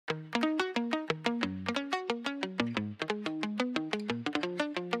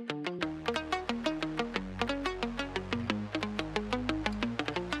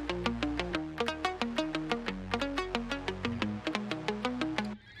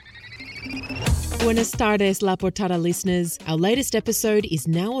Buenas tardes, La Portada listeners. Our latest episode is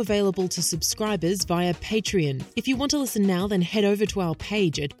now available to subscribers via Patreon. If you want to listen now, then head over to our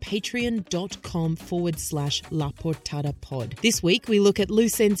page at patreon.com/La Portada Pod. This week, we look at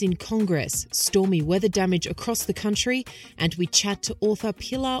loose ends in Congress, stormy weather damage across the country, and we chat to author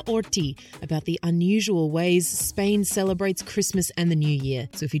Pilar Orti about the unusual ways Spain celebrates Christmas and the New Year.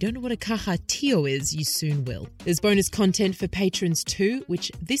 So if you don't know what a cajatillo is, you soon will. There's bonus content for patrons too,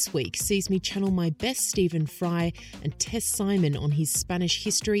 which this week sees me channel my best Stephen Fry and Tess Simon on his Spanish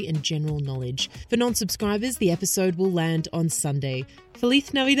history and general knowledge. For non-subscribers, the episode will land on Sunday.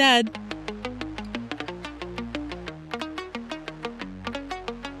 Feliz Navidad!